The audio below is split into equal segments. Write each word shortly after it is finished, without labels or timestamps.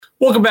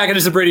Welcome back. It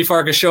is the Brady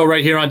Farkas Show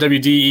right here on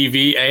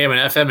WDEV, AM and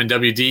FM, and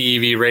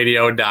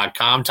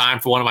WDEVradio.com.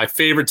 Time for one of my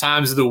favorite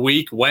times of the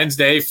week,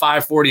 Wednesday,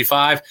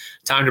 5:45.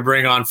 Time to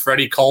bring on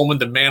Freddie Coleman,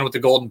 the man with the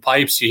golden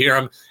pipes. You hear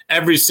him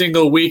every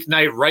single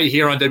weeknight right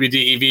here on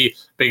WDEV,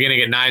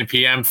 beginning at 9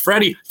 p.m.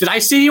 Freddie, did I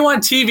see you on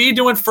TV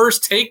doing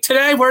First Take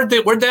today? Where'd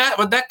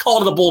that call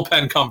to the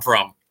bullpen come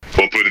from?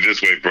 Well, put it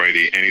this way,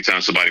 Brady,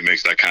 anytime somebody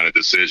makes that kind of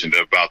decision,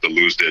 they're about to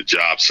lose their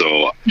job.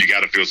 So you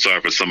got to feel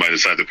sorry for somebody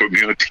decided to put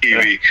me on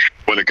TV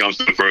when it comes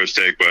to the First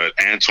Take. But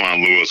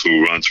Antoine Lewis,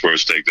 who runs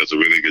First Take, does a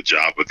really good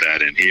job with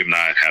that. And he and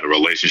I had a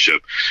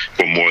relationship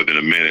for more than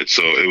a minute.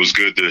 So it was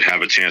good to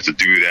have a chance to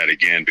do that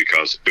again,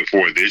 because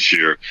before this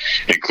year,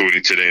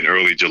 including today in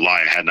early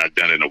July, I had not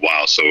done it in a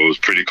while. So it was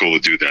pretty cool to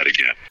do that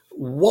again.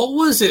 What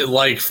was it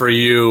like for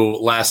you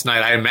last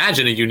night? I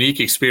imagine a unique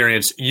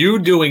experience. You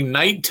doing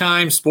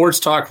nighttime sports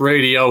talk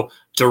radio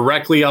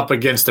directly up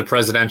against the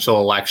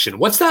presidential election.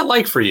 What's that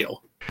like for you?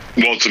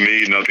 Well, to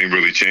me, nothing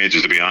really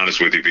changes, to be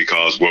honest with you,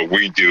 because what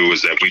we do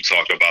is that we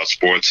talk about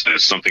sports, and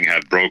if something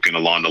had broken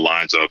along the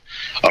lines of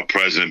a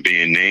president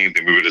being named,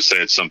 then we would have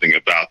said something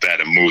about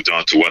that and moved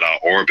on to what our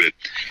orbit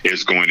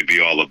is going to be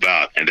all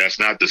about. And that's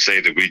not to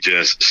say that we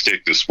just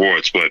stick to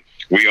sports, but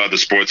we are the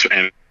sports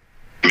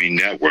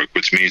network,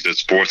 which means that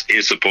sports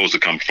is supposed to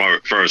come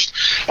first,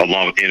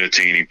 along with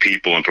entertaining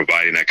people and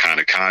providing that kind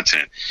of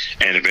content.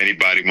 And if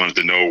anybody wanted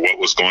to know what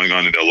was going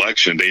on in the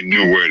election, they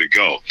knew where to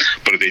go.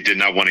 But if they did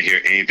not want to hear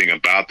anything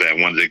about that,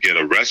 wanted to get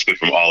a respite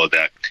from all of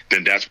that,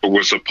 then that's what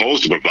we're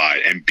supposed to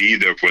provide and be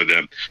there for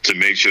them to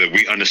make sure that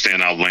we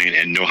understand our lane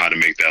and know how to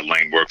make that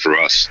lane work for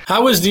us.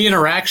 How was the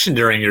interaction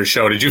during your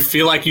show? Did you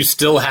feel like you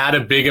still had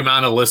a big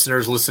amount of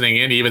listeners listening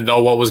in, even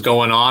though what was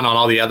going on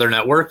all the other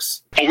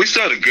networks? Oh, we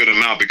still had a good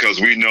amount, because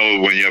we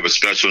know when you have a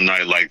special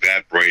night like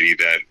that, Brady,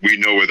 that we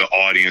know where the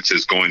audience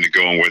is going to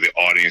go and where the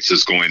audience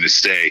is going to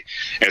stay,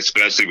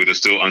 especially with the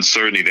still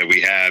uncertainty that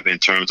we have in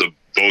terms of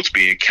votes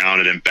being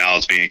counted and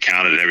ballots being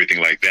counted and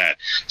everything like that.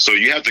 So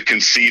you have to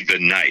concede the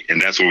night,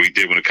 and that's what we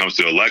did when it comes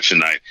to election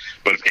night.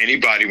 But if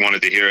anybody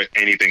wanted to hear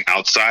anything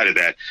outside of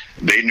that,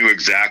 they knew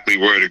exactly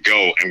where to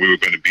go, and we were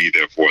going to be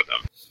there for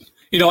them.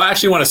 You know, I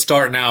actually want to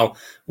start now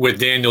with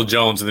Daniel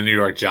Jones and the New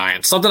York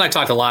Giants, something I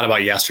talked a lot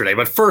about yesterday.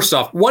 But first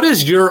off, what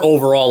is your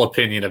overall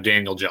opinion of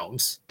Daniel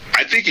Jones?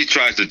 I think he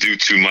tries to do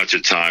too much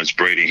at times,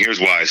 Brady. Here's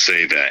why I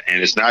say that.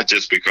 And it's not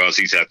just because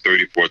he's had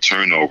 34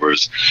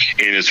 turnovers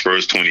in his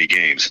first 20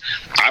 games.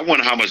 I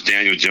wonder how much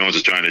Daniel Jones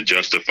is trying to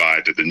justify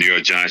that the New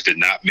York Giants did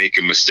not make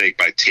a mistake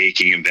by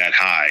taking him that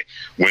high,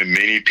 when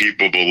many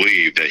people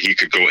believe that he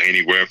could go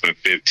anywhere from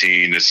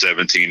 15 to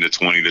 17 to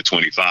 20 to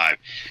 25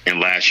 in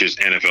last year's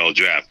NFL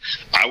draft.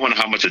 I wonder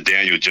how much of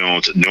Daniel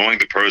Jones, knowing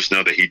the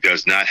personnel that he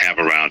does not have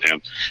around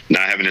him,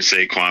 not having a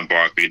Saquon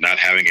Barkley, not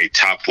having a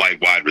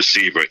top-flight wide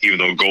receiver, even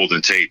though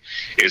Golden Tate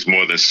is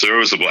more than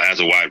serviceable as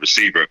a wide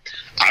receiver.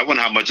 I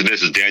wonder how much of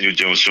this is Daniel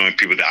Jones showing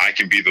people that I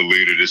can be the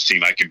leader of this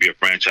team, I can be a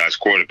franchise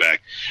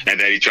quarterback, and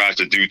that he tries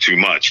to do too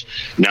much.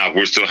 Now,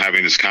 we're still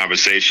having this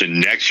conversation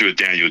next year with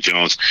Daniel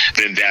Jones,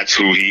 then that's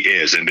who he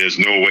is, and there's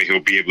no way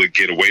he'll be able to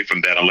get away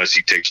from that unless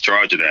he takes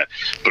charge of that.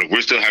 But if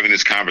we're still having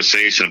this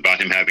conversation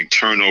about him having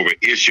turnover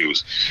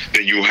issues,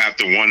 then you have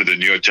to wonder the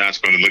New York Giants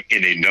are going to look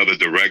in another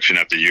direction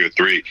after year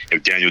 3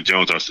 if Daniel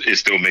Jones is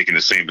still making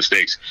the same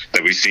mistakes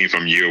that we've seen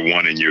from year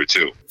 1 and year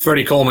 2.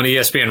 Freddie Coleman,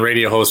 ESPN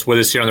Radio host, with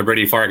us here on the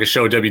Brady Farkas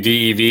Show,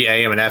 WDEV,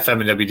 AM and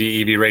FM, and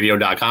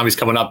WDEVradio.com. He's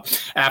coming up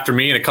after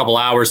me in a couple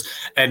hours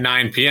at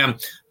 9 p.m.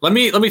 Let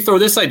me throw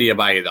this idea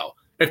by you, though.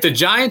 If the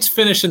Giants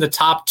finish in the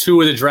top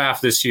 2 of the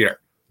draft this year,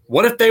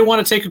 what if they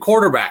want to take a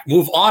quarterback,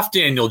 move off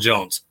Daniel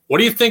Jones? What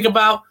do you think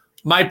about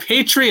my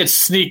Patriots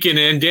sneaking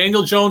in?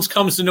 Daniel Jones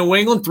comes to New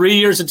England, 3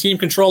 years of team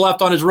control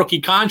left on his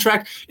rookie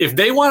contract. If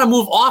they want to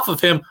move off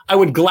of him, I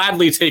would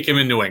gladly take him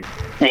in New England.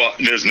 Well,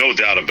 there's no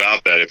doubt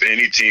about that. If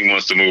any team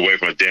wants to move away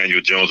from a Daniel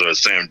Jones or a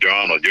Sam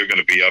Darnold, you're going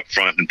to be up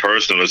front and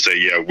personal and say,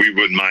 yeah, we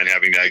wouldn't mind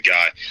having that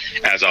guy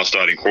as our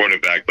starting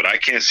quarterback. But I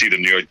can't see the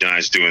New York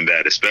Giants doing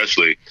that,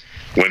 especially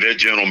when their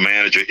general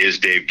manager is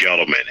Dave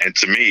Gettleman. And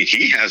to me,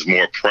 he has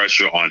more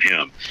pressure on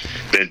him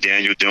than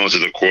Daniel Jones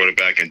as a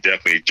quarterback and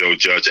definitely Joe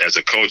Judge as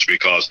a coach,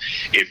 because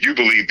if you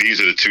believe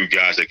these are the two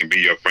guys that can be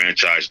your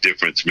franchise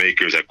difference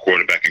makers at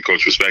quarterback and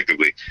coach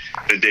respectively,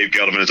 then Dave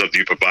Gettleman is up to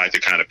you to provide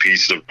the kind of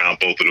pieces around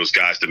both of those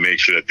guys to make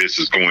sure that this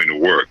is going to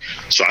work.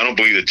 So I don't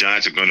believe the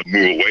Giants are going to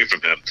move away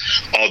from him.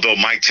 Although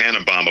Mike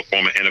Tannenbaum, a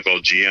former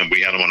NFL GM,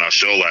 we had him on our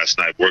show last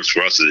night, works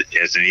for us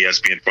as an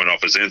ESPN front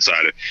office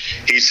insider.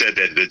 He said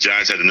that the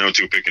Giants had the number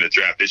 2 pick in the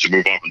draft. They should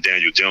move on from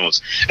Daniel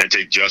Jones and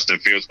take Justin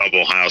Fields of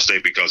Ohio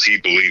State, because he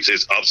believes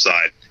his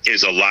upside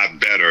is a lot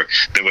better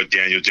than what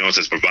Daniel Jones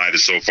has provided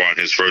so far in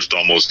his first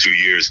almost 2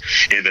 years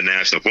in the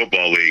National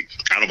Football League.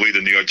 I don't believe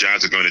the New York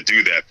Giants are going to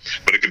do that,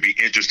 but it could be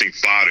interesting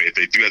fodder if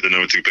they do have the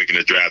number 2 pick in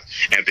the draft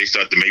and if they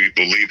start to maybe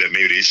believe that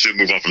maybe they should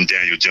move on from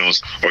Daniel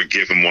Jones or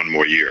give him one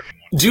more year.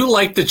 Do you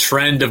like the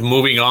trend of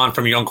moving on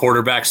from young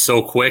quarterbacks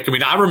so quick? I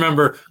mean, I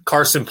remember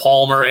Carson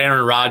Palmer,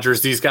 Aaron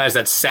Rodgers, these guys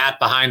that sat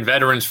behind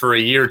veterans for a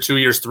year, 2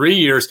 years, 3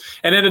 years,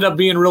 and ended up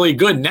being really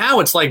good. Now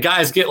it's like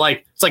guys get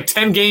like It's like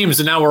 10 games,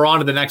 and now we're on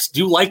to the next. Do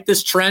you like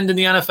this trend in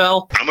the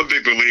NFL? I'm a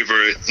big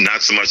believer,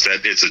 not so much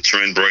that it's a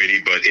trend,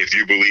 Brady, but if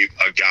you believe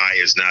a guy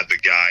is not the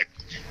guy,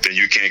 then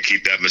you can't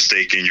keep that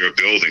mistake in your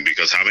building,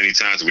 because how many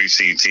times we've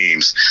seen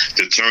teams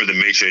determined to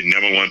make sure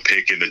number one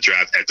pick in the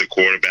draft at the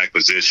quarterback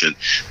position.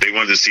 They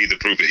wanted to see the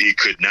proof that he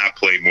could not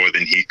play more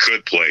than he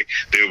could play.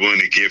 They were willing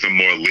to give him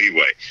more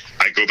leeway.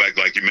 I go back,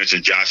 like you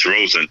mentioned, Josh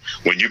Rosen.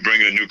 When you bring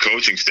in a new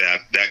coaching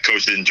staff, that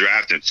coach didn't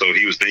draft him. So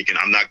he was thinking,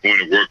 I'm not going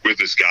to work with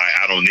this guy.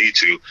 I don't need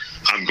to.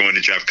 I'm going to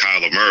draft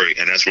Kyler Murray.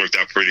 And that's worked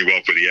out pretty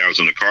well for the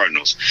Arizona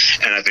Cardinals.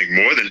 And I think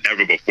more than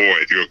ever before,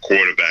 if you're a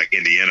quarterback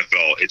in the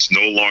NFL, it's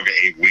no longer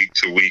a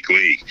week-to-week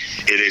league.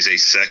 It is a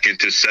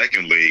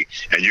second-to-second league.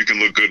 And you can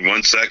look good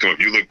 1 second. If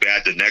you look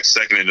bad the next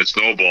second and it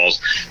snowballs,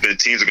 then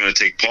teams are going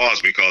to take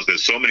pause, because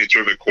there's so many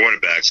terrific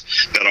quarterbacks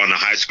that are on the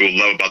high school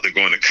level about to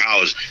go into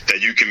college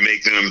that you can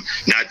make them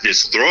not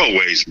just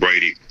throwaways,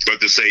 Brady, but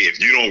to say, if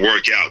you don't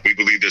work out, we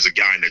believe there's a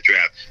guy in the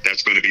draft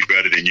that's going to be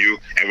better than you,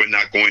 and we're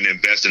not going to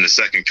invest in a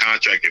second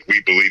contract if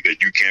we believe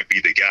that you can't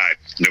be the guy,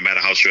 no matter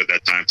how short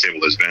that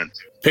timetable has been.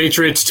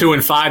 Patriots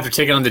 2-5. They're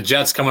taking on the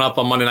Jets coming up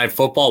on Monday Night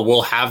Football.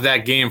 We'll have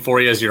that game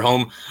for you as your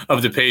home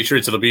of the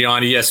Patriots. It'll be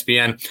on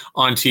ESPN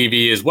on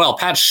TV as well.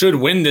 Pat should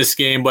win this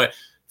game, but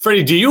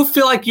Freddie, do you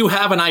feel like you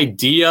have an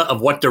idea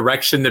of what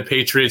direction the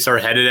Patriots are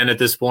headed in at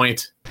this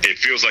point? It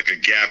feels like a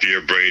gap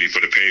year, Brady, for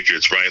the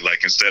Patriots, right?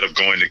 Like, instead of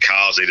going to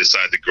college, they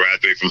decide to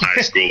graduate from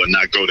high school and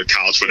not go to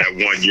college for that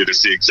 1 year to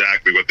see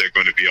exactly what they're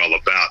going to be all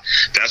about.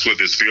 That's what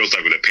this feels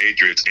like with the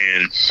Patriots.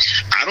 And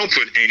I don't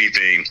put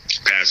anything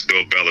past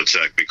Bill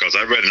Belichick, because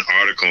I read an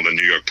article in the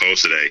New York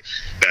Post today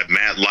that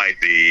Matt Light,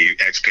 the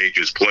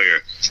ex-Patriots player,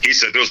 he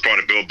said this was part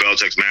of Bill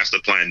Belichick's master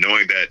plan,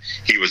 knowing that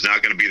he was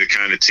not going to be the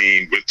kind of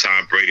team with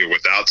Tom Brady or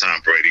without Tom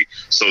Brady.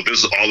 So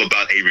this is all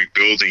about a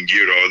rebuilding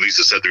year, or at least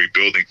to set the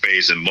rebuilding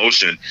phase in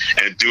motion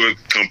and do it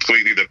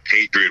completely the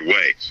Patriot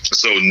way.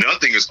 So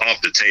nothing is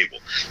off the table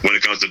when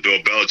it comes to Bill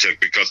Belichick,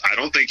 because I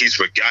don't think he's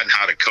forgotten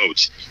how to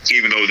coach,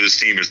 even though this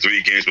team is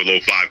 3 games below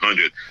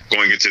 500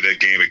 going into that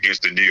game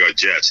against the New York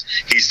Jets.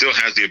 He still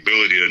has the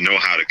ability to know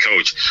how to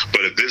coach.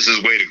 But if this is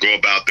a way to go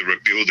about the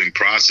rebuilding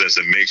process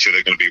and make sure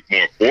they're going to be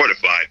more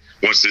fortified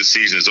once this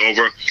season is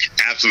over,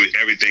 absolutely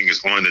everything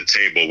is on the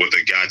table with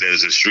a guy that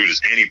is as shrewd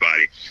as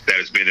anybody that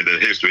has been in the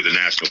history of the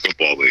National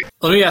Football League.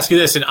 Let me ask you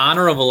this in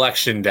honor of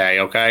Election Day,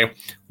 okay?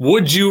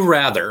 Would you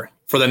rather,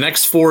 for the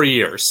next 4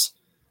 years,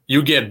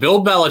 you get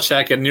Bill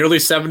Belichick at nearly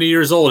 70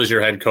 years old as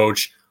your head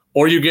coach,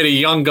 or you get a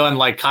young gun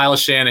like Kyle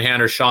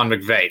Shanahan or Sean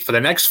McVay? For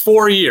the next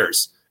 4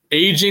 years,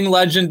 aging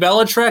legend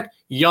Belichick,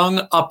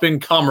 young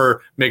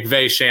up-and-comer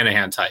McVay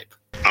Shanahan type.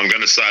 I'm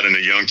going to side in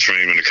the young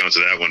train when it comes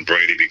to that one,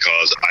 Brady,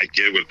 because I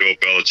get with Bill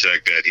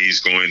Belichick that he's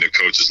going to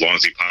coach as long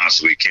as he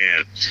possibly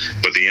can.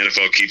 But the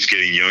NFL keeps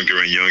getting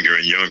younger and younger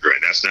and younger.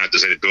 And that's not to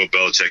say that Bill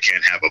Belichick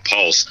can't have a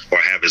pulse or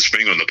have his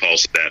finger on the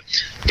pulse of that.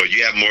 But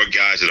you have more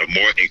guys that are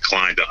more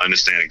inclined to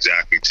understand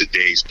exactly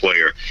today's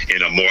player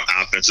in a more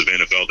offensive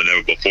NFL than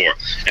ever before.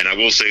 And I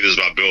will say this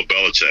about Bill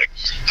Belichick.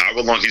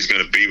 However long he's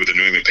going to be with the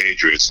New England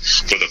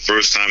Patriots, for the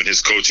first time in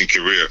his coaching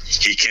career,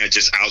 he can't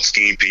just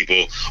out-scheme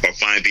people or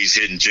find these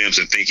hidden gems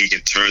and think he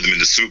can turn them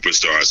into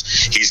superstars.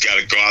 He's got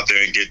to go out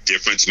there and get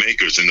difference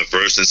makers in the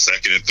first and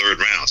second and third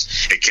rounds.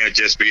 It can't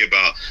just be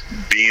about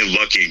being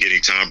lucky and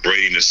getting Tom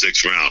Brady in the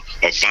 6th round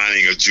or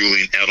finding a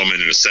Julian Edelman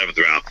in the 7th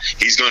round.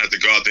 He's going to have to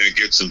go out there and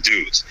get some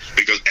dudes,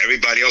 because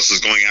everybody else is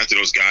going after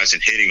those guys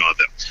and hitting on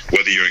them.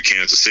 Whether you're in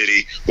Kansas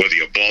City, whether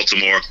you're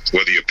Baltimore,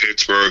 whether you're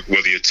Pittsburgh,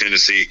 whether you're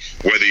Tennessee,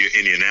 whether you're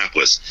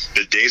Indianapolis,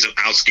 the days of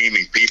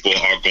out-scheming people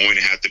are going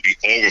to have to be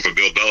over for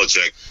Bill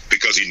Belichick,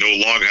 because he no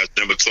longer has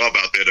number 12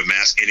 out there to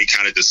mask any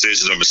kind of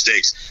decisions or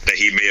mistakes that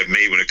he may have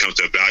made when it comes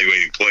to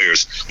evaluating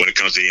players when it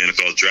comes to the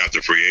NFL draft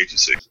and free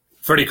agency.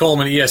 Freddie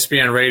Coleman,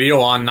 ESPN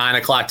Radio, on 9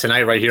 o'clock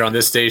tonight right here on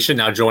this station.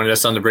 Now joining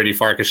us on the Brady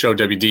Farkas Show,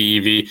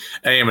 WDEV,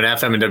 AM and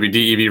FM, and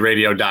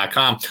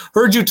WDEVradio.com.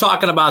 Heard you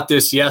talking about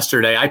this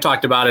yesterday. I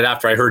talked about it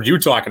after I heard you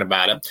talking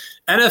about it.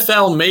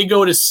 NFL may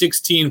go to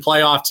 16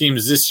 playoff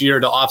teams this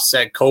year to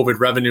offset COVID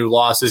revenue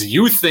losses.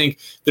 You think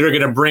they're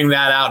going to bring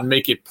that out and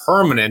make it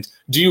permanent.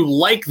 Do you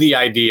like the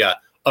idea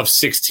of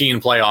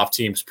 16 playoff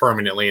teams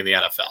permanently in the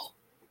NFL?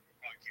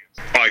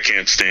 I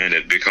can't stand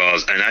it,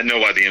 because, and I know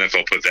why the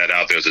NFL put that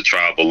out there as a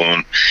trial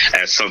balloon,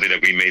 as something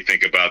that we may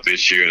think about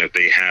this year, and if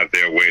they have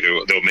their way,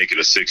 they'll make it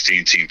a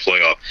 16-team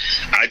playoff.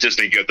 I just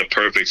think you have the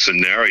perfect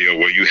scenario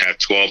where you have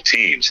 12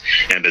 teams,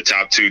 and the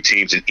top 2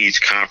 teams in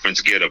each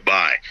conference get a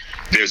bye.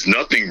 There's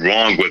nothing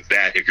wrong with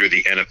that if you're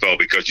the NFL,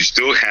 because you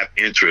still have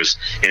interest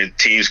in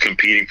teams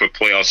competing for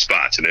playoff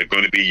spots. And there are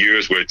going to be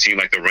years where a team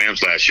like the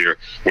Rams last year,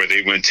 where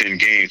they win 10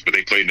 games, but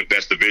they played in the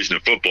best division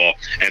of football,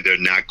 and they're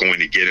not going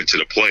to get into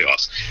the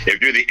playoffs.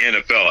 If you're the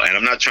NFL, and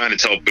I'm not trying to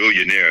tell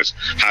billionaires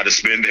how to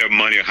spend their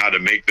money or how to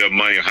make their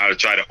money or how to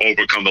try to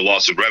overcome the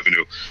loss of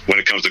revenue when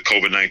it comes to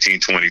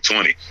COVID-19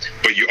 2020,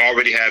 but you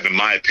already have, in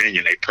my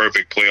opinion, a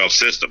perfect playoff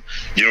system.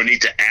 You don't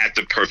need to add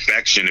to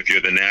perfection if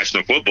you're the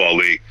National Football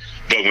League.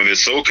 But when they're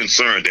so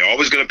concerned, they're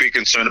always going to be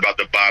concerned about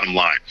the bottom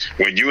line.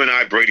 When you and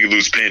I, Brady,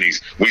 lose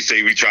pennies, we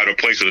say we try to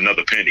replace with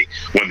another penny.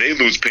 When they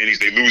lose pennies,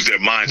 they lose their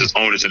minds as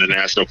owners in the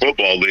National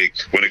Football League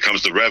when it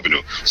comes to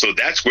revenue. So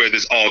that's where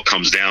this all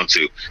comes down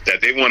to,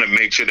 that they want to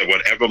make sure that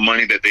whatever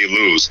money that they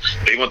lose,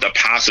 they want the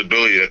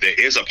possibility that there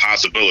is a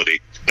possibility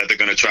that they're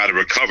going to try to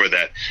recover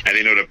that. And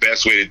they know the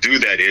best way to do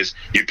that is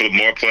you put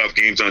more playoff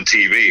games on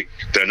TV.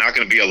 There are not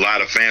going to be a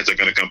lot of fans that are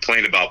going to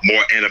complain about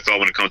more NFL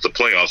when it comes to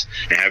playoffs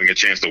and having a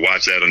chance to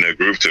watch that on their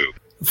Groove Tube.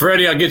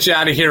 Freddie, I'll get you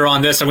out of here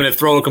on this. I'm going to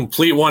throw a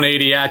complete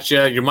 180 at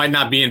you. You might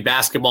not be in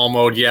basketball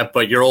mode yet,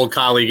 but your old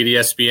colleague at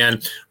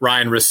ESPN,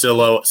 Ryan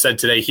Russillo, said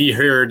today he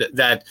heard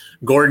that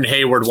Gordon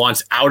Hayward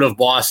wants out of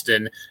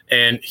Boston,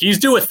 and he's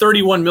due a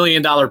 $31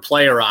 million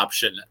player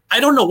option. I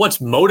don't know what's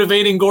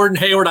motivating Gordon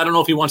Hayward. I don't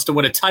know if he wants to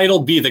win a title,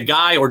 be the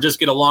guy, or just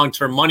get a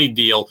long-term money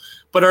deal.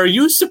 But are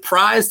you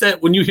surprised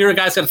that when you hear a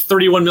guy's got a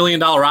 $31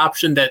 million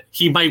option that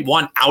he might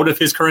want out of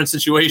his current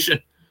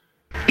situation?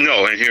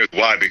 No, and here's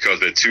why, because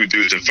there are two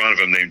dudes in front of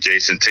him named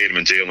Jason Tatum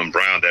and Jaylen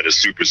Brown that has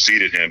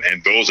superseded him,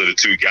 and those are the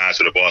two guys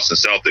for the Boston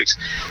Celtics.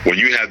 When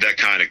you have that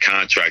kind of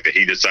contract that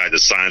he decided to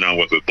sign on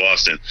with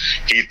Boston,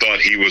 he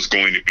thought he was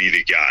going to be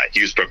the guy.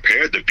 He was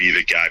prepared to be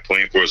the guy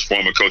playing for his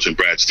former coach and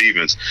Brad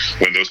Stevens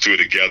when those two are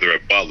together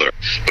at Butler.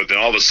 But then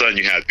all of a sudden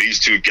you have these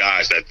two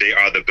guys that they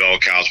are the bell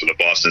cows for the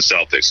Boston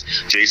Celtics.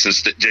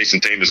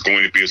 Jason Tatum is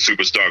going to be a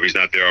superstar if he's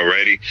not there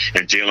already,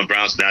 and Jaylen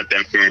Brown's not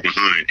that far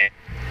behind.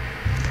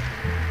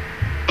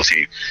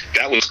 Team.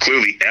 That was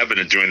clearly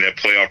evident during their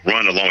playoff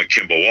run along with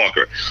Kemba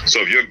Walker.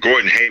 So if you're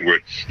Gordon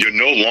Hayward, you're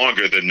no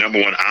longer the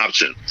number one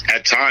option.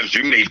 At times,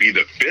 you may be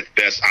the fifth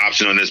best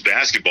option on this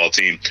basketball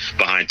team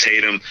behind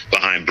Tatum,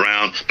 behind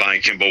Brown,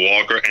 behind Kemba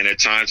Walker, and at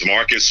times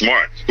Marcus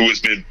Smart, who has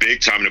been big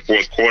time in the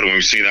fourth quarter when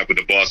we've seen that with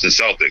the Boston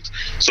Celtics.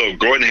 So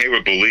Gordon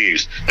Hayward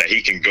believes that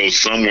he can go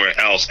somewhere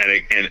else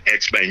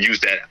and use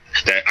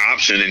that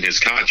option in his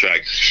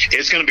contract.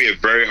 It's going to be a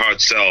very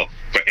hard sell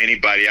for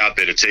anybody out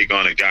there to take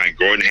on a guy in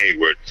Gordon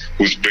Hayward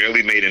who's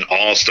barely made an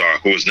all-star,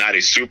 who is not a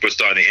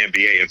superstar in the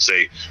NBA, and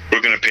say,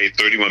 we're going to pay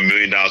 $31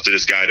 million to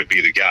this guy to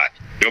be the guy.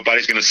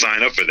 Nobody's going to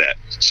sign up for that.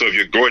 So if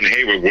you're Gordon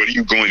Hayward, what are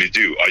you going to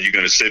do? Are you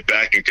going to sit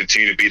back and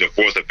continue to be the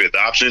fourth or fifth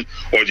option,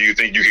 or do you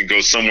think you can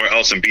go somewhere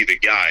else and be the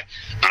guy?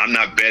 I'm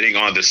not betting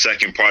on the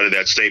second part of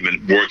that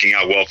statement working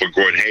out well for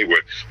Gordon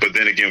Hayward. But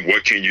then again,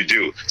 what can you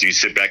do? Do you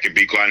sit back and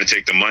be quiet and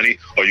take the money,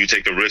 or you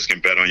take the risk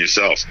and bet on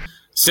yourself?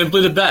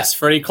 Simply the best,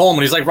 Freddie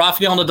Coleman. He's like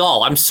Rafael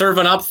Nadal. I'm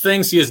serving up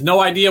things. He has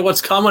no idea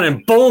what's coming,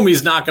 and boom,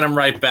 he's knocking them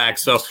right back.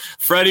 So,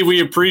 Freddie, we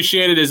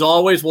appreciate it as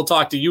always. We'll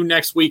talk to you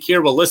next week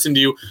here. We'll listen to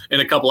you in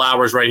a couple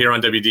hours right here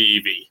on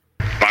WDEV.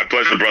 My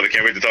pleasure, brother.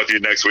 Can't wait to talk to you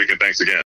next week, and thanks again.